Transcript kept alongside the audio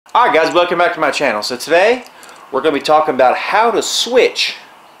Alright guys, welcome back to my channel. So today we're going to be talking about how to switch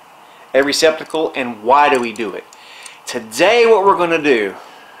a receptacle and why do we do it. Today what we're going to do,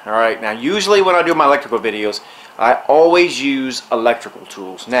 alright, now usually when I do my electrical videos I always use electrical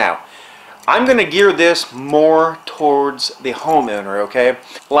tools. Now I'm going to gear this more towards the homeowner, okay?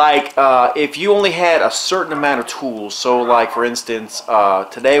 Like if you only had a certain amount of tools, so like for instance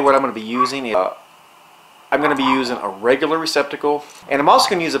today what I'm going to be using is I'm going to be using a regular receptacle, and I'm also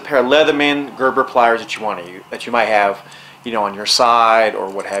going to use a pair of Leatherman Gerber pliers that you want to use, that you might have, you know, on your side or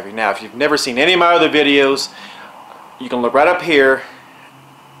what have you. Now, if you've never seen any of my other videos, you can look right up here.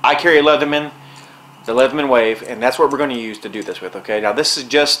 I carry a Leatherman, the Leatherman Wave, and that's what we're going to use to do this with. Okay. Now, this is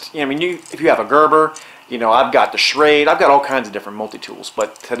just, I mean, if you have a Gerber, you know, I've got the Schrade, I've got all kinds of different multi-tools,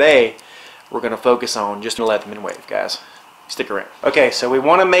 but today we're going to focus on just the Leatherman Wave, guys. Stick around. Okay, so we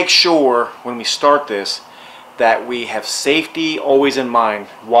want to make sure when we start this that we have safety always in mind.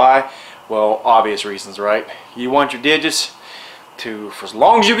 Why? Well, obvious reasons, right? You want your digits to, for as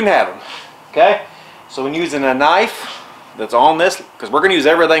long as you can have them. Okay? So when using a knife that's on this, because we're going to use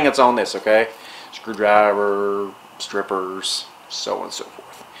everything that's on this, okay? Screwdriver, strippers, so on and so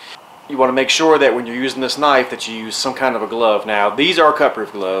forth. You want to make sure that when you're using this knife that you use some kind of a glove. Now, these are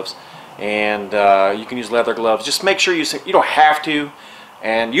cut-proof gloves, and you can use leather gloves. Just make sure you don't have to.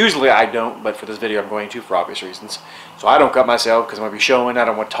 And usually I don't, but for this video I'm going to for obvious reasons. So I don't cut myself because I'm going to be showing, I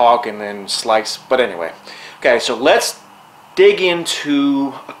don't want to talk and then slice. But anyway. Okay, so let's dig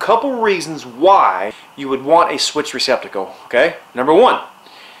into a couple reasons why you would want a switch receptacle. Okay, number one,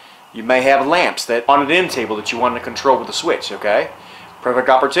 you may have lamps that on an end table that you want to control with a switch. Okay, perfect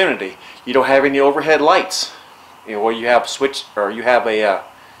opportunity. You don't have any overhead lights. You know, or you have switch, or you have a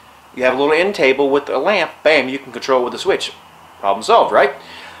little end table with a lamp. Bam, you can control it with a switch. Problem solved, right?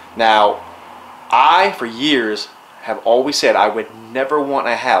 Now, I, for years, have always said I would never want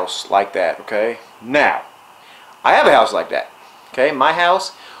a house like that, okay? Now, I have a house like that, okay? My house,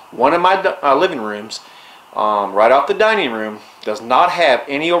 one of my living rooms, right off the dining room, does not have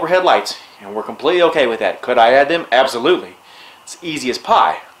any overhead lights, and we're completely okay with that. Could I add them? Absolutely. It's easy as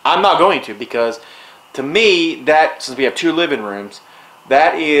pie. I'm not going to, because to me, that, since we have two living rooms,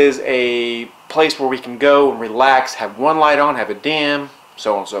 that is a place where we can go and relax, have one light on, have it dim,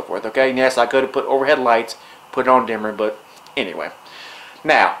 so on and so forth. Okay, yes, I could have put overhead lights, put it on dimmer, but anyway.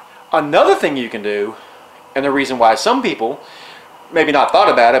 Now, another thing you can do, and the reason why some people maybe not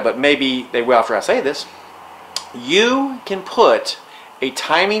thought about it, but maybe they will after I say this, you can put a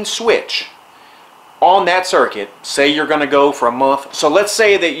timing switch on that circuit. Say you're going to go for a month. So let's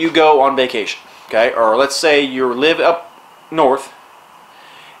say that you go on vacation, okay, or let's say you live up north,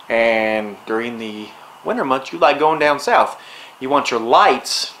 and during the winter months you like going down south. You want your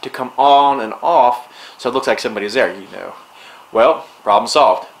lights to come on and off so it looks like somebody's there, you know. Well, problem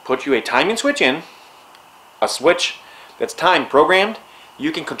solved. Put you a timing switch in, a switch that's time programmed.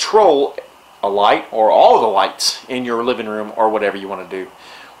 You can control a light or all of the lights in your living room or whatever you want to do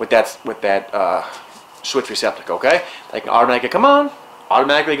with that switch receptacle, okay? They can automatically come on,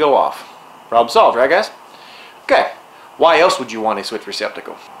 automatically go off. Problem solved, right guys? Okay. Why else would you want a switch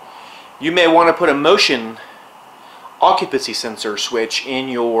receptacle? You may want to put a motion occupancy sensor switch in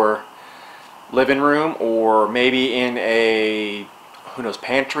your living room, or maybe in a, who knows,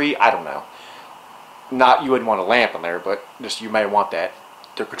 pantry, I don't know. Not, you wouldn't want a lamp in there, but just you may want that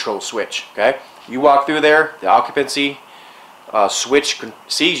to control the switch, okay? You walk through there, the occupancy switch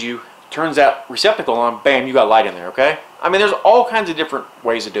sees you, turns that receptacle on, bam, you got light in there, okay? I mean, there's all kinds of different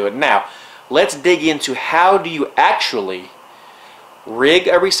ways to do it. Now, let's dig into how do you actually rig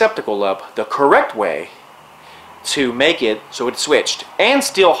a receptacle up the correct way to make it so it's switched and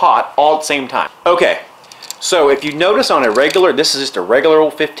still hot all at the same time. Okay, so if you notice on a regular, this is just a regular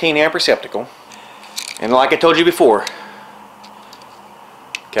old 15 amp receptacle, and like I told you before,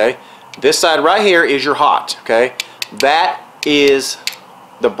 okay, this side right here is your hot, okay? That is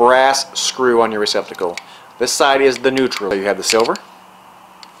the brass screw on your receptacle. This side is the neutral. You have the silver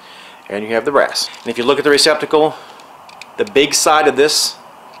and you have the brass. And if you look at the receptacle, the big side of this,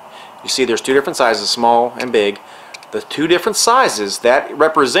 you see there's two different sizes, small and big. The two different sizes, that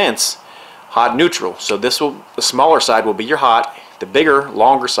represents hot, neutral. So this will, the smaller side will be your hot, the bigger,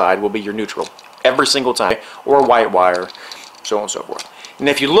 longer side will be your neutral every single time, or white wire, so on and so forth. And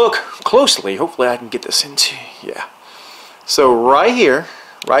if you look closely, hopefully I can get this into, yeah. So right here,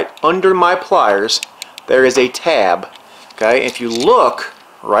 right under my pliers, there is a tab, okay? If you look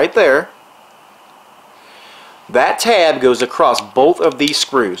right there, that tab goes across both of these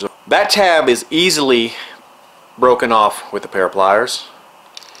screws. That tab is easily broken off with a pair of pliers.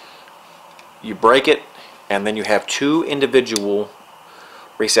 You break it, and then you have two individual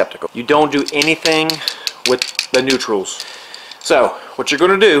receptacle. You don't do anything with the neutrals. So what you're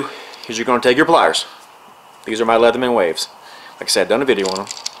going to do is you're going to take your pliers. These are my Leatherman Waves. Like I said, done a video on them.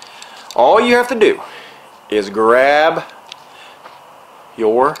 All you have to do is grab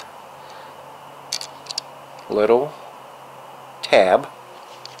your little tab,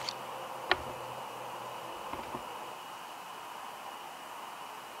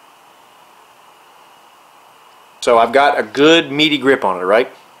 so I've got a good meaty grip on it,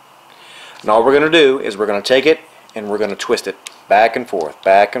 right? And all we're going to do is we're going to take it and we're going to twist it back and forth,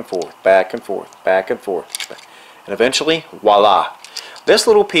 back and forth, back and forth, back and forth, and eventually, voila, this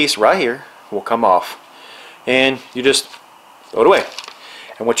little piece right here will come off, and you just throw it away.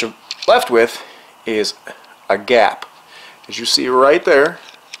 And what you're left with is a gap. As you see right there,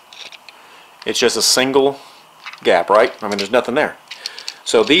 it's just a single gap, right? I mean, there's nothing there.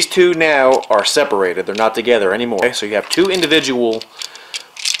 So these two now are separated. They're not together anymore. Okay? So you have two individual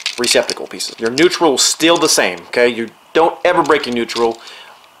receptacle pieces. Your neutral is still the same. Okay, you don't ever break your neutral.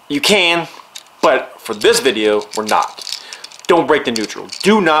 You can, but for this video, we're not. Don't break the neutral.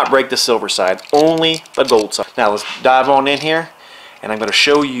 Do not break the silver side. Only the gold side. Now let's dive on in here, and I'm going to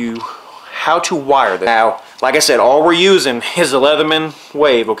show you how to wire this. Now, like I said, all we're using is the Leatherman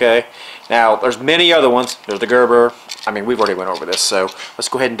Wave, okay? Now, there's many other ones. There's the Gerber. I mean, we've already went over this, so let's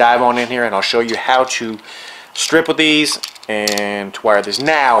go ahead and dive on in here, and I'll show you how to strip with these and to wire these.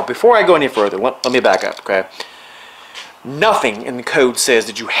 Now, before I go any further, let me back up, okay? Nothing in the code says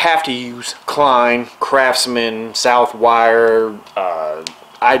that you have to use Klein, Craftsman, Southwire,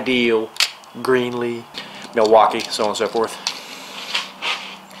 Ideal, Greenlee, Milwaukee, so on and so forth.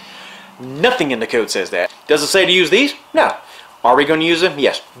 Nothing in the code says that. Does it say to use these? No. Are we going to use them?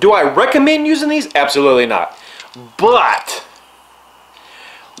 Yes. Do I recommend using these? Absolutely not. But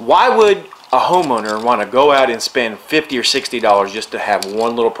why would a homeowner want to go out and spend $50 or $60 just to have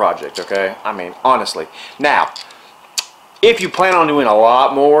one little project, okay? I mean, honestly. Now, if you plan on doing a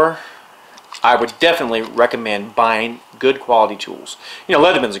lot more, I would definitely recommend buying good quality tools. You know,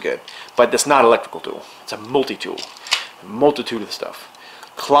 Leatherman's are good, but it's not an electrical tool. It's a multi-tool. A multitude of stuff.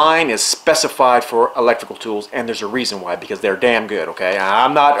 Klein is specified for electrical tools, and there's a reason why, because they're damn good, okay?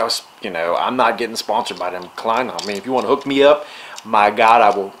 I'm not, you know, I'm not getting sponsored by them, Klein. I mean, if you want to hook me up, my God,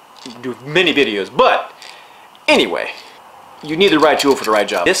 I will do many videos. But anyway, you need the right tool for the right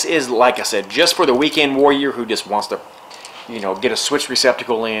job. This is, like I said, just for the weekend warrior who just wants to, you know, get a switch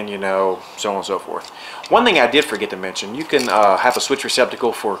receptacle in, you know, so on and so forth. One thing I did forget to mention, you can have a switch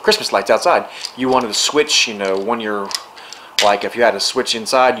receptacle for Christmas lights outside. You wanted to switch, you know, when you're, like if you had a switch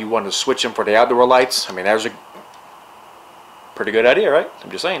inside, you wanted to switch them for the outdoor lights. I mean, there's a pretty good idea, right? I'm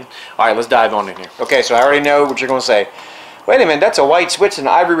just saying. All right, let's dive on in here. Okay, so I already know what you're going to say. Wait a minute, that's a white switch and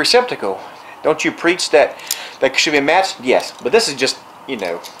an ivory receptacle. Don't you preach that should be matched? Yes, but this is just, you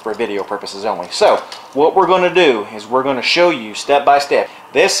know, for video purposes only. So, what we're going to do is we're going to show you step by step.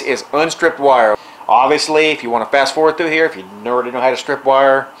 This is unstripped wire. Obviously, if you want to fast forward through here, if you already know how to strip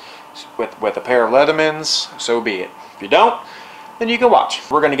wire with a pair of Leathermans, so be it. If you don't, then you can watch.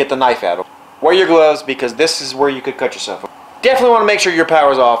 We're going to get the knife out. Wear your gloves, because this is where you could cut yourself. Definitely want to make sure your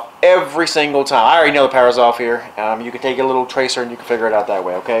power's off every single time. I already know the power's off here. You can take a little tracer and you can figure it out that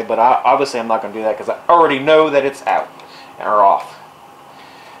way, okay? But obviously I'm not going to do that because I already know that it's out or off.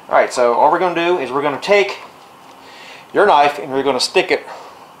 Alright, so all we're going to do is we're going to take your knife and we're going to stick it.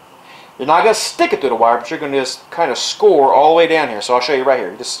 You're not going to stick it through the wire, but you're going to just kind of score all the way down here. So I'll show you right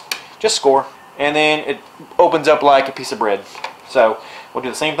here. Just score. And then it opens up like a piece of bread. So we'll do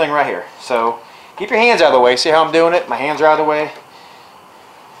the same thing right here. So keep your hands out of the way. See how I'm doing it? My hands are out of the way.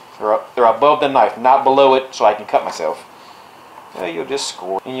 They're above the knife, not below it, so I can cut myself. So you'll just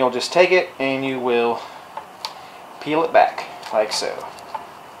score. And you'll just take it and you will peel it back, like so.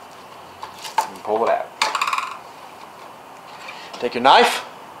 And pull it out. Take your knife,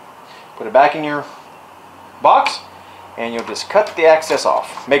 put it back in your box, and you'll just cut the excess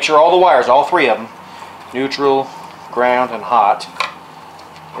off. Make sure all the wires, all three of them, neutral, ground, and hot,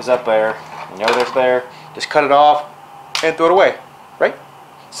 is up there. You know that's there. Just cut it off and throw it away, right?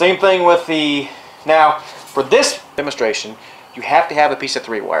 Same thing with the, now for this demonstration, you have to have a piece of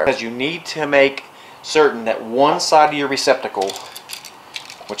 3-wire because you need to make certain that one side of your receptacle,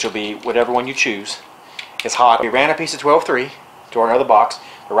 which will be whatever one you choose, is hot. We ran a piece of 12-3 to our other box,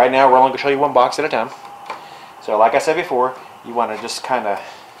 but right now we're only going to show you one box at a time. So like I said before, you want to just kind of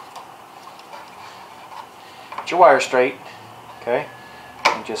get your wire straight, okay,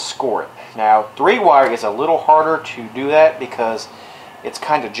 and just score it. Now 3-wire is a little harder to do that because it's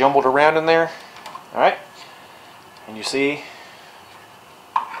kind of jumbled around in there. Alright, and you see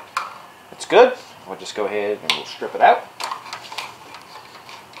it's good. We'll just go ahead and we'll strip it out.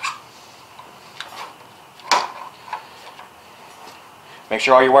 Make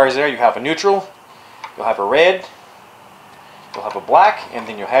sure all your wires are there. You have a neutral, you'll have a red, you'll have a black, and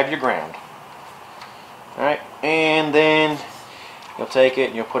then you'll have your ground. Alright, and then you'll take it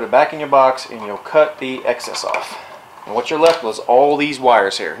and you'll put it back in your box and you'll cut the excess off. And what you're left with is all these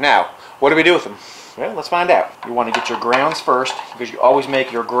wires here. Now, what do we do with them? Well, let's find out. You want to get your grounds first, because you always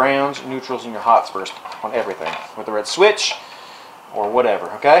make your grounds, neutrals, and your hots first on everything, whether it's switch or whatever,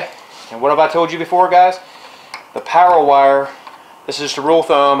 okay? And what have I told you before, guys? The power wire, this is just a rule of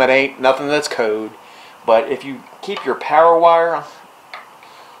thumb, it ain't nothing that's code, but if you keep your power wire,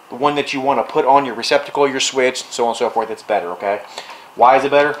 the one that you want to put on your receptacle, your switch, so on and so forth, it's better, okay? Why is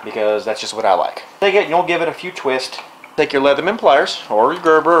it better? Because that's just what I like. Take it and you'll give it a few twists. Take your Leatherman pliers, or your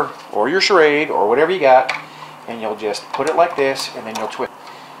Gerber, or your charade, or whatever you got, and you'll just put it like this, and then you'll twist.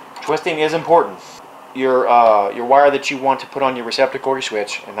 Twisting is important. Your wire that you want to put on your receptacle or your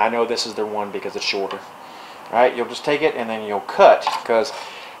switch, and I know this is the one because it's shorter. Alright, you'll just take it and then you'll cut, because,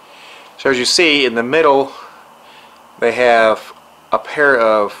 so as you see, in the middle, they have a pair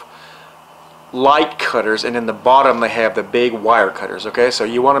of light cutters, and in the bottom they have the big wire cutters, okay? So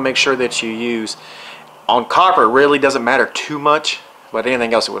you want to make sure that you use, on copper, it really doesn't matter too much, but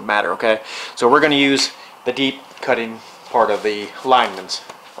anything else it would matter, okay? So we're going to use the deep cutting part of the lineman's,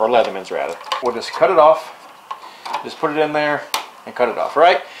 or Leatherman's rather. We'll just cut it off, just put it in there and cut it off,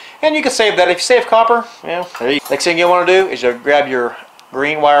 right? And you can save that. If you save copper, yeah, there you go. Next thing you want to do is you grab your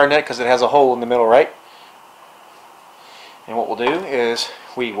green wire net, because it has a hole in the middle, right? And what we'll do is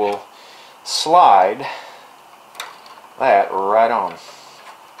we will slide that right on,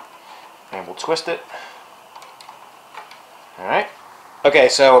 and we'll twist it. Alright. Okay,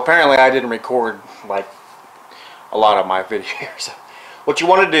 so apparently I didn't record like a lot of my video here. So what you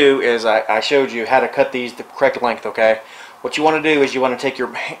want to do is, I showed you how to cut these the correct length, okay? What you want to do is you want to take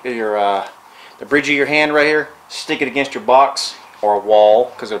the bridge of your hand right here, stick it against your box or a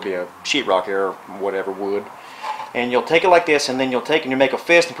wall, because there'll be a sheetrock here or whatever wood. And you'll take it like this, and then you'll take and you make a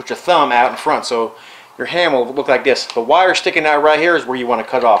fist and put your thumb out in front, so your hand will look like this. The wire sticking out right here is where you want to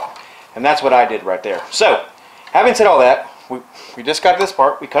cut off, and that's what I did right there. So, having said all that, we just got this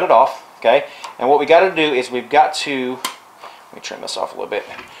part, we cut it off, okay? And what we got to do is we've got to, let me trim this off a little bit.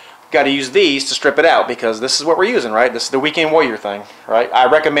 We've got to use these to strip it out, because this is what we're using, right? This is the Weekend Warrior thing, right?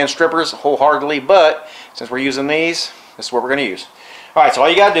 I recommend strippers wholeheartedly, but since we're using these, this is what we're going to use. Alright, so all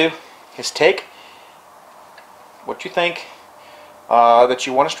you got to do is take what you think that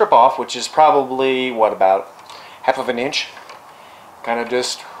you want to strip off, which is probably, what, about half of an inch. Kind of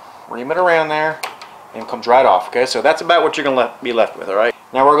just ream it around there, and it comes right off, okay? So that's about what you're going to be left with, alright?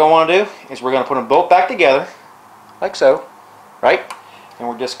 Now what we're going to want to do is we're going to put them both back together, like so, right? And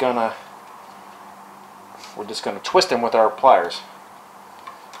we're just going to twist them with our pliers.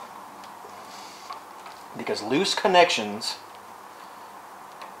 Because loose connections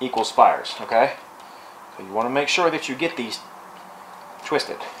equals fires, okay? So you want to make sure that you get these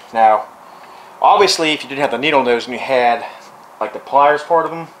twisted. Now, obviously, if you didn't have the needle nose and you had like the pliers part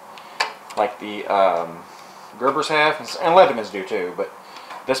of them, like the Gerbers have, and Leathermans do too, but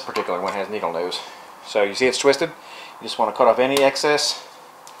this particular one has needle nose. So you see it's twisted. You just want to cut off any excess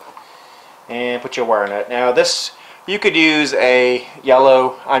and put your wire in it. Now this, you could use a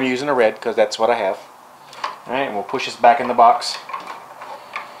yellow. I'm using a red because that's what I have. Alright, and we'll push this back in the box.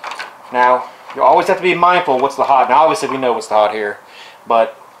 Now, you always have to be mindful what's the hot. Now obviously we know what's the hot here,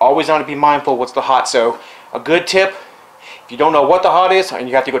 but always want to be mindful what's the hot. So a good tip, if you don't know what the hot is and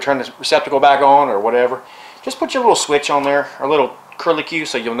you have to go turn the receptacle back on or whatever, just put your little switch on there, or a little curlicue,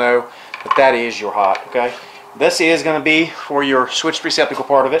 so you'll know that that is your hot, okay? This is going to be for your switched receptacle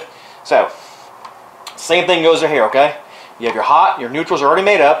part of it. So, same thing goes here, okay? You have your hot, your neutrals are already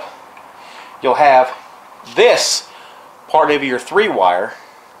made up. You'll have this part of your 3-wire,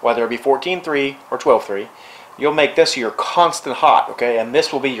 whether it be 14-3 or 12-3. You'll make this your constant hot, okay? And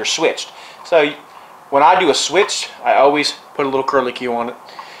this will be your switched. So, when I do a switch, I always put a little curlicue on it,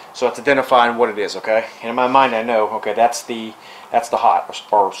 so it's identifying what it is, okay? And in my mind, I know, okay, that's the hot,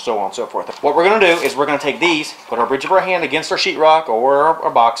 or so on and so forth. What we're going to do is we're going to take these, put our bridge of our hand against our sheetrock or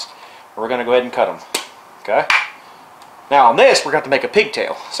our box, and we're going to go ahead and cut them, okay? Now on this, we're going to have to make a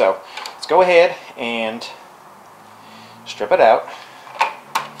pigtail. So let's go ahead and strip it out.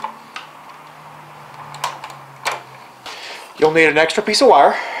 You'll need an extra piece of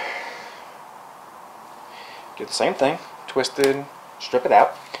wire. Do the same thing, twist it, strip it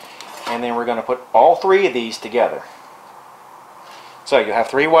out, and then we're going to put all 3 of these together. So you have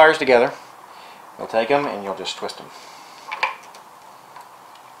 3 wires together. You'll take them and you'll just twist them.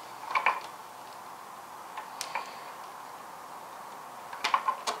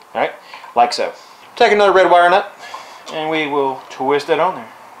 Alright, like so. Take another red wire nut, and we will twist it on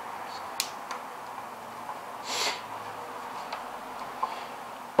there.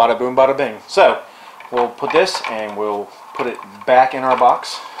 Bada boom, bada bing. So we'll put this and we'll put it back in our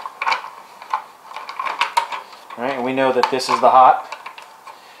box. Alright, and we know that this is the hot,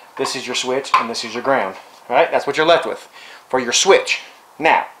 this is your switch, and this is your ground. Alright, that's what you're left with for your switch.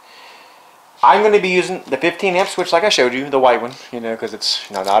 Now, I'm going to be using the 15 amp switch like I showed you, the white one, you know, because it's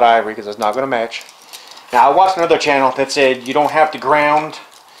not ivory, because it's not going to match. Now, I watched another channel that said you don't have to ground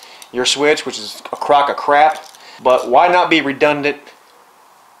your switch, which is a crock of crap, but why not be redundant?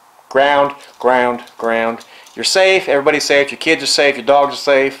 Ground, ground, ground. You're safe, everybody's safe, your kids are safe, your dogs are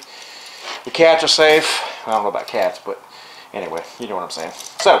safe, your cats are safe. I don't know about cats, but anyway, you know what I'm saying.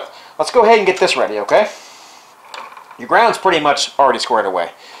 So, let's go ahead and get this ready, okay? Your ground's pretty much already squared away,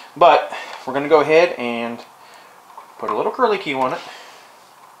 but we're going to go ahead and put a little curly cue on it.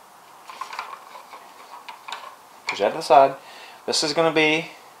 Push that to the side. This is going to be,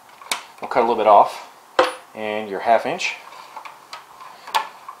 we'll cut a little bit off, and your 1/2 inch.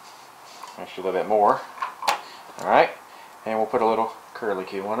 Actually a little bit more. Alright, and we'll put a little curly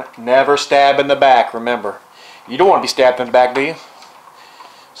cue on it. Never stab in the back, remember. You don't want to be stabbed in the back, do you?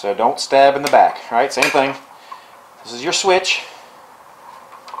 So don't stab in the back. Alright, same thing. This is your switch.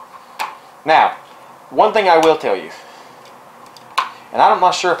 Now, one thing I will tell you, and I'm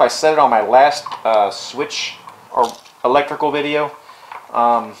not sure if I said it on my last switch or electrical video,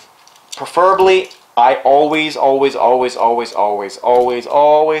 preferably I always, did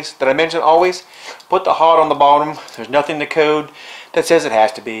I mention always? Put the hot on the bottom. There's nothing in the code that says it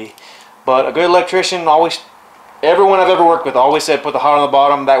has to be. But a good electrician always, everyone I've ever worked with always said put the hot on the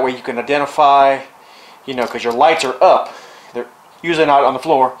bottom. That way you can identify, you know, because your lights are up. They're usually not on the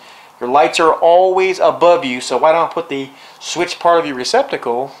floor. Your lights are always above you, so why not put the switch part of your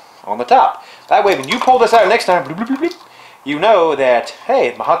receptacle on the top? That way when you pull this out next time, bloop, bloop, bloop, you know that,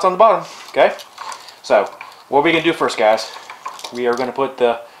 hey, my hot's on the bottom, okay? So, what are we going to do first, guys? We are going to put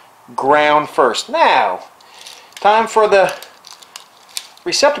the ground first. Now, time for the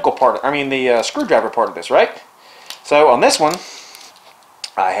receptacle part, the screwdriver part of this, right? So, on this one,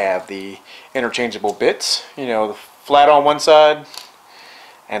 I have the interchangeable bits, you know, the flat on one side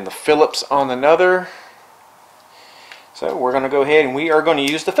and the Phillips on another. So, we're going to go ahead and we are going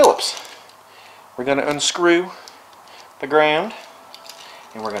to use the Phillips. We're going to unscrew the ground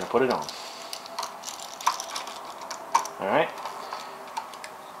and we're going to put it on. Alright.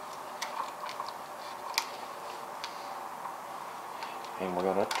 And we're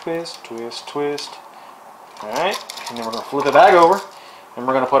going to twist, twist, twist. Alright. And then we're going to flip it back over. And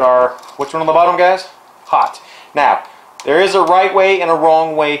we're going to put our, which one on the bottom, guys? Hot. Now, there is a right way and a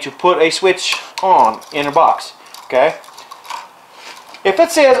wrong way to put a switch on in a box. Okay? If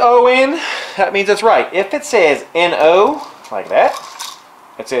it says ON, that means it's right. If it says NO, like that,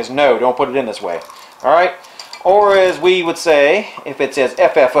 it says no, don't put it in this way. Alright? Or as we would say, if it says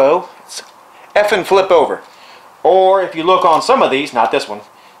FFO, it's F and flip over. Or if you look on some of these, not this one,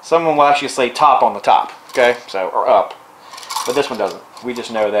 some of them will actually say top on the top. Okay? So, or up. But this one doesn't. We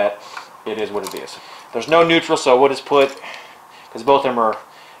just know that it is what it is. There's no neutral, so we'll just put, because both of them are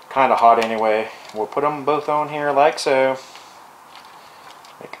kind of hot anyway, we'll put them both on here like so.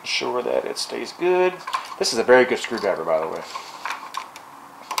 Making sure that it stays good. This is a very good screwdriver, by the way.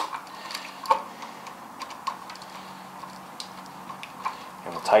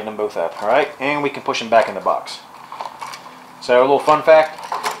 And we'll tighten them both up, alright? And we can push them back in the box. So a little fun fact,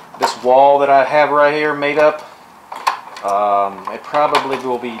 this wall that I have right here made up, it probably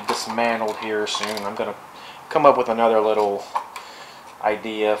will be dismantled here soon. I'm going to come up with another little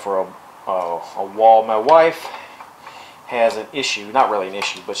idea for a wall. My wife has an issue, not really an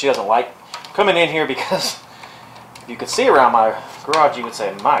issue, but she doesn't like coming in here because if you could see around my garage, you would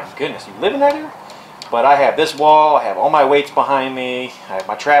say, my goodness, you live in that here? But I have this wall, I have all my weights behind me, I have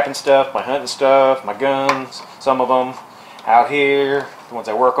my trapping stuff, my hunting stuff, my guns, some of them out here, the ones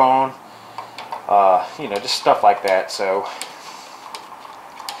I work on, you know, just stuff like that. So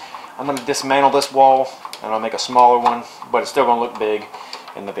I'm going to dismantle this wall and I'll make a smaller one, but it's still going to look big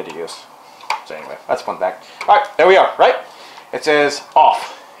in the videos. So anyway, that's a fun fact. Alright, there we are, right? It says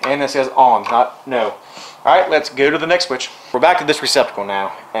off and it says on, not no. Alright, let's go to the next switch. We're back to this receptacle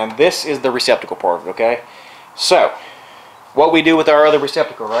now, and this is the receptacle part of it, okay? So, what we do with our other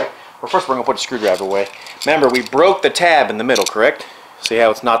receptacle, right? Well, first we're going to put the screwdriver away. Remember, we broke the tab in the middle, correct? See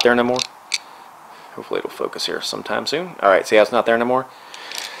how it's not there no more? Hopefully it'll focus here sometime soon. Alright, see how it's not there no more?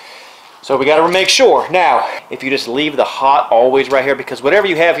 So we got to make sure. Now, if you just leave the hot always right here, because whatever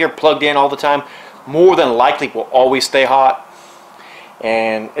you have here plugged in all the time, more than likely will always stay hot.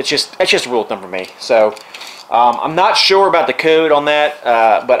 And it's just a rule of thumb for me. So I'm not sure about the code on that,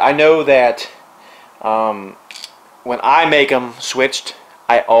 but I know that when I make them switched,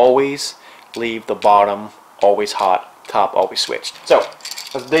 I always leave the bottom always hot, top always switched. So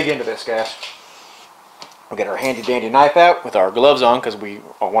let's dig into this, guys. We'll get our handy dandy knife out with our gloves on because we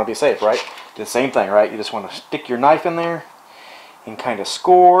all want to be safe, right? Do the same thing, right? You just want to stick your knife in there and kind of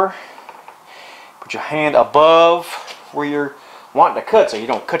score. Put your hand above where you're wanting to cut so you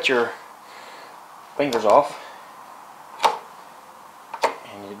don't cut your fingers off.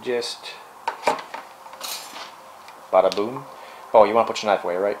 And you just bada boom. Oh, you want to put your knife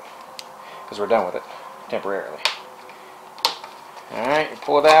away, right? Because we're done with it temporarily. Alright, you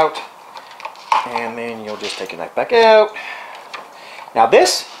pull it out. And then you'll just take your knife back out. Now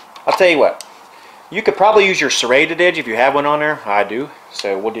this, I'll tell you what. You could probably use your serrated edge if you have one on there. I do.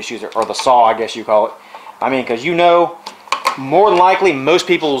 So we'll just use it, or the saw, I guess you call it. I mean, because you know, more than likely, most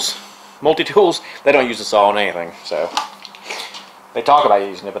people's multi-tools, they don't use the saw on anything. So they talk about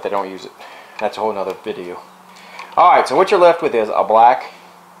using it, but they don't use it. That's a whole nother video. Alright, so what you're left with is a black,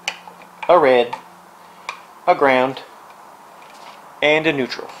 a red, a ground, and a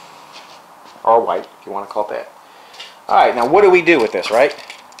neutral. Or white, if you want to call it that. Alright, now what do we do with this, right?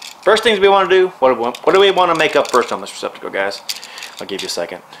 First things we want to do, what do we want to make up first on this receptacle, guys? I'll give you a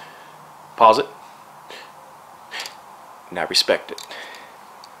second. Pause it. Now respect it.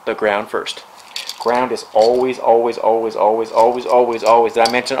 The ground first. Ground is always, always, always, always, always, always, always. Did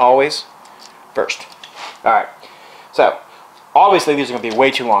I mention always? First. Alright, so obviously these are going to be way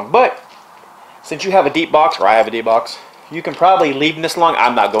too long, but since you have a deep box, or I have a deep box, you can probably leave them this long.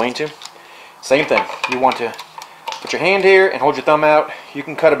 I'm not going to. Same thing. You want to put your hand here and hold your thumb out. You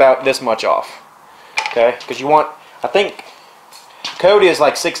can cut about this much off. Okay? Because you want, I think, code is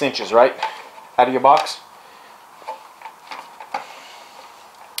like 6 inches, right? Out of your box.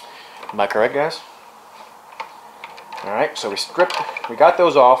 Am I correct, guys? Alright, so we got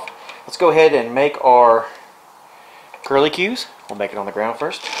those off. Let's go ahead and make our curly cues. We'll make it on the ground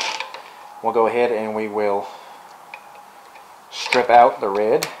first. We'll go ahead and we will strip out the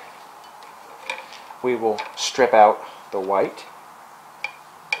red. We will strip out the white,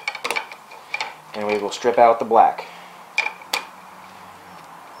 and we will strip out the black.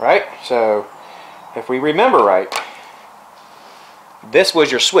 Right? So if we remember right, this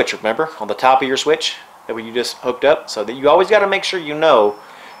was your switch, remember? On the top of your switch that you just hooked up, so that you always got to make sure you know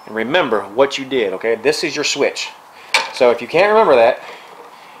and remember what you did, okay? This is your switch. So if you can't remember that,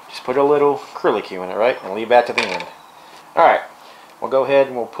 just put a little curly cue in it, right? And leave that to the end. Alright, we'll go ahead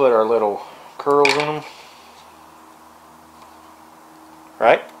and we'll put our little curls in them,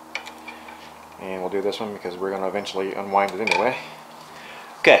 right? And we'll do this one because we're going to eventually unwind it anyway.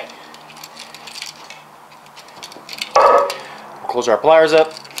 Okay. We'll close our pliers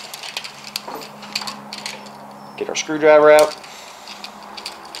up. Get our screwdriver out.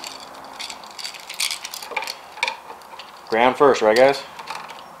 Ground first, right, guys?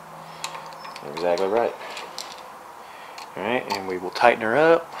 Exactly right. Alright, and we will tighten her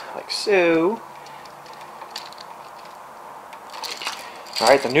up like so.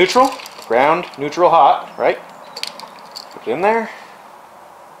 Alright, the neutral, ground, neutral, hot, right? Put it in there.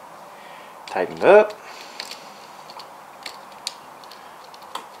 Tighten it up.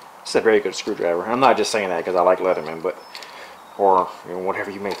 It's a very good screwdriver. I'm not just saying that because I like Leatherman, but, or you know,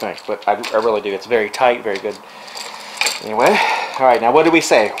 whatever you may think, but I really do. It's very tight, very good. Anyway, alright, now what did we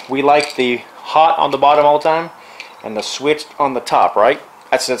say? We like the hot on the bottom all the time and the switched on the top, right?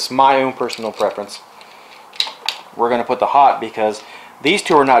 That's my own personal preference. We're going to put the hot because these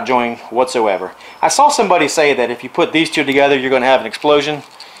two are not joined whatsoever. I saw somebody say that if you put these two together you're going to have an explosion,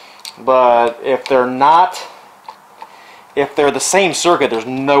 but if they're not, if they're the same circuit, there's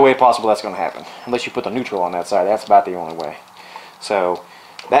no way possible that's going to happen unless you put the neutral on that side. That's about the only way. So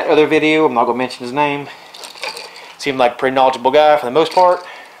that other video, I'm not going to mention his name, seemed like a pretty knowledgeable guy for the most part,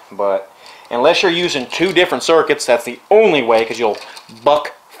 but unless you're using 2 different circuits, that's the only way, because you'll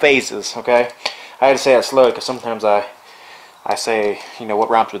buck phases, okay? I had to say that slow because sometimes I say, you know, what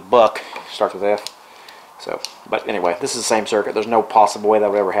rhymes with buck starts with F. So, but anyway, this is the same circuit. There's no possible way that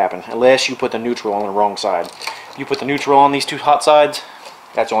would ever happen unless you put the neutral on the wrong side. If you put the neutral on these 2 hot sides,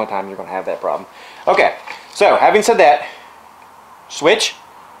 that's the only time you're going to have that problem. Okay, so having said that, switch,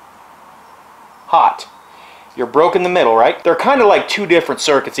 hot. You're broke in the middle, right? They're kind of like 2 different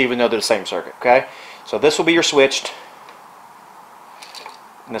circuits even though they're the same circuit, okay? So this will be your switched,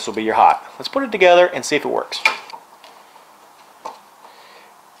 and this will be your hot. Let's put it together and see if it works.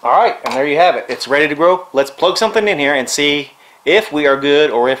 Alright, and there you have it. It's ready to grow. Let's plug something in here and see if we are good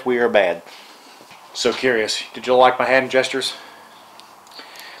or if we are bad. So curious. Did you like my hand gestures?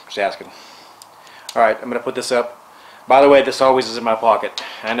 Just asking. Alright, I'm going to put this up. By the way, this always is in my pocket.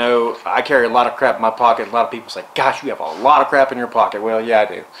 I know I carry a lot of crap in my pocket. A lot of people say, gosh, you have a lot of crap in your pocket. Well, yeah, I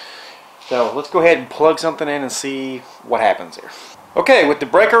do. So let's go ahead and plug something in and see what happens here. Okay, with the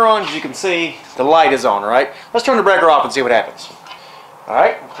breaker on, as you can see, the light is on, right? Let's turn the breaker off and see what happens.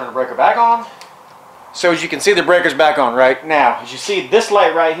 Alright, we'll turn the breaker back on. So as you can see, the breaker's back on right now. As you see, this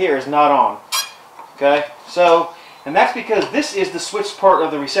light right here is not on. Okay, so, and that's because this is the switch part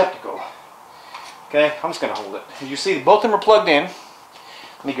of the receptacle. Okay, I'm just going to hold it. As you see, both of them are plugged in.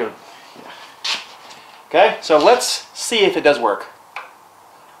 Let me go. Yeah. Okay, so let's see if it does work.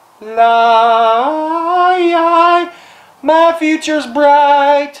 My future's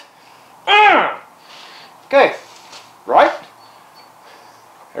bright. Okay, right?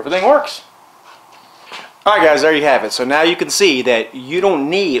 Everything works. Alright guys, there you have it. So now you can see that you don't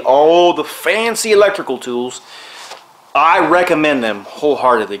need all the fancy electrical tools. I recommend them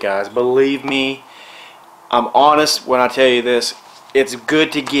wholeheartedly, guys. Believe me, I'm honest when I tell you this. It's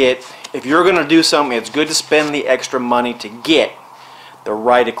good to get, if you're going to do something, it's good to spend the extra money to get the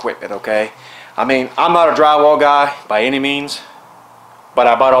right equipment, okay? I mean, I'm not a drywall guy by any means, but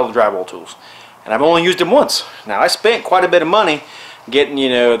I bought all the drywall tools. And I've only used them once. Now, I spent quite a bit of money getting, you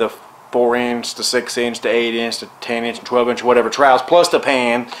know, the 4-inch, the 6-inch, the 8-inch, the 10-inch, and 12-inch, whatever trowels, plus the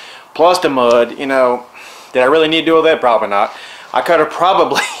pan, plus the mud. You know, did I really need to do all that? Probably not. I could have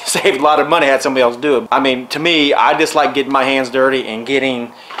probably saved a lot of money had somebody else do it. I mean, to me, I just like getting my hands dirty and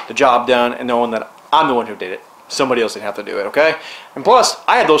getting the job done and knowing that I'm the one who did it. Somebody else didn't have to do it, okay? And plus,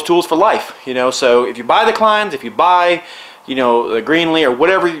 I have those tools for life, you know, so if you buy the Kleins, if you buy, you know, the Greenlee or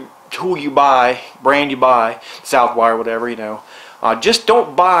whatever tool you buy, brand you buy, Southwire, whatever, you know, just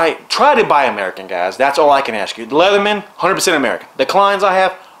don't buy, try to buy American, guys. That's all I can ask you. The Leatherman, 100% American. The Kleins I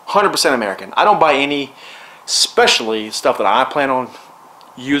have, 100% American. I don't buy any, especially stuff that I plan on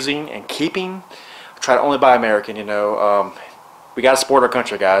using and keeping. I try to only buy American, you know. We got to support our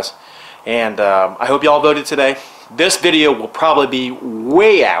country, guys. And I hope y'all voted today. This video will probably be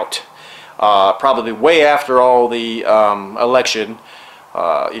way out, probably way after all the election.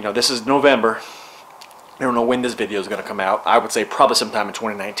 You know, this is November. I don't know when this video is going to come out. I would say probably sometime in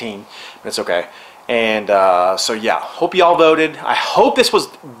 2019, but it's okay. And so yeah, hope y'all voted. I hope this was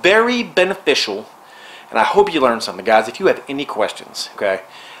very beneficial, and I hope you learned something, guys. If you have any questions, okay,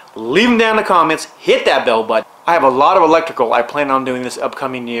 leave them down in the comments. Hit that bell button. I have a lot of electrical I plan on doing this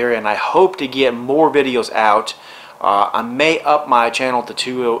upcoming year, and I hope to get more videos out. I may up my channel to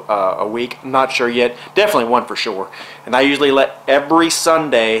 2 a week. I'm not sure yet. Definitely 1 for sure. And I usually let every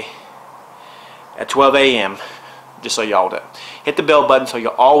Sunday at 12 a.m. just so y'all know. Hit the bell button so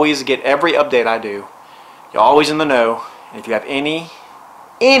you'll always get every update I do. You're always in the know. And if you have any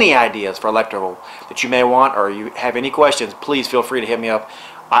ideas for electrical that you may want, or you have any questions, please feel free to hit me up.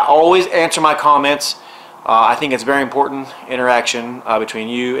 I always answer my comments. I think it's very important interaction between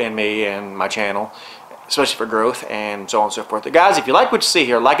you and me and my channel, especially for growth and so on and so forth. But guys, if you like what you see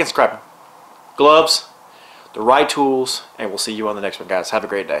here, like and subscribe. Gloves, the right tools, and we'll see you on the next one, guys. Have a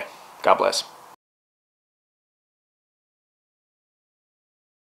great day. God bless.